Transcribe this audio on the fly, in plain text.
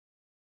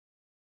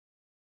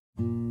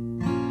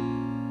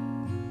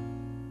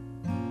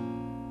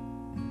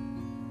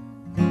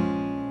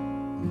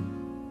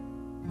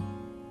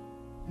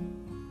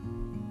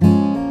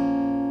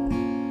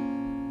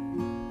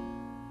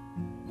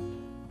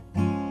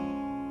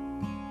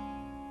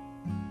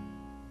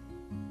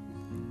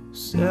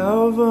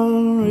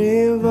Seven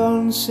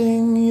ravens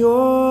sing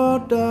your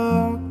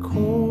dark chorus.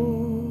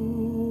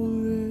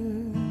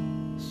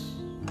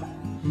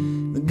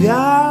 The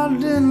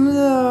gardens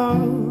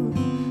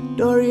of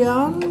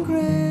Dorian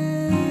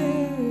Gray,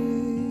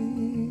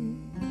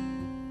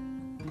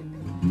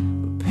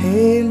 but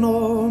pay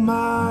no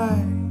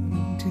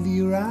mind to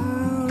the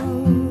rousing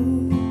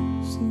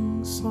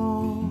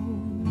song,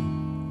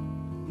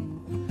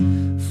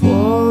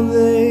 for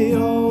they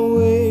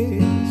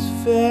always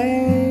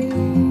fade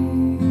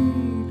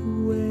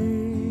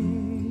away.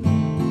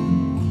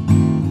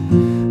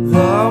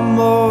 The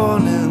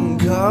morning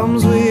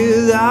comes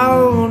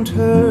without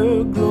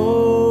her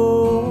glory.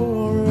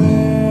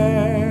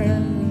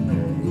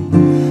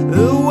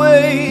 The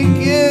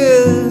wake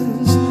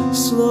is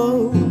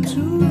slow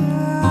to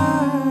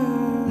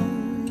rise.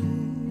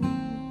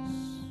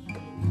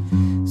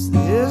 Is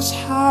this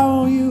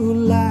how you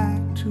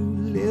like to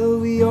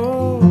live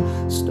your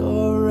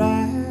story?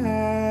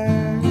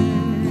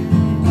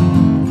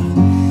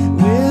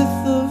 With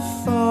the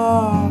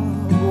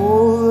fog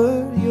over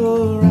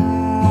your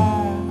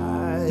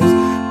eyes,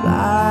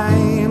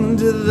 blind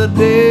to the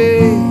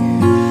day.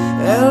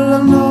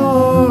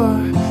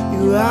 Eleanor,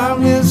 you are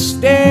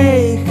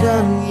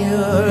mistaken.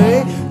 You're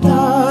a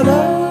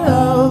daughter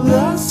of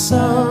the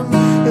sun.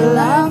 Your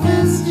life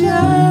is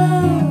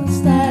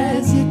just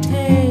as you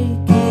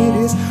take it,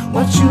 is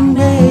what you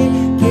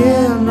make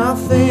it,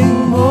 nothing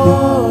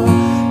more.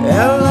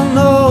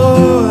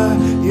 Eleanor,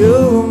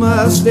 you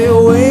must stay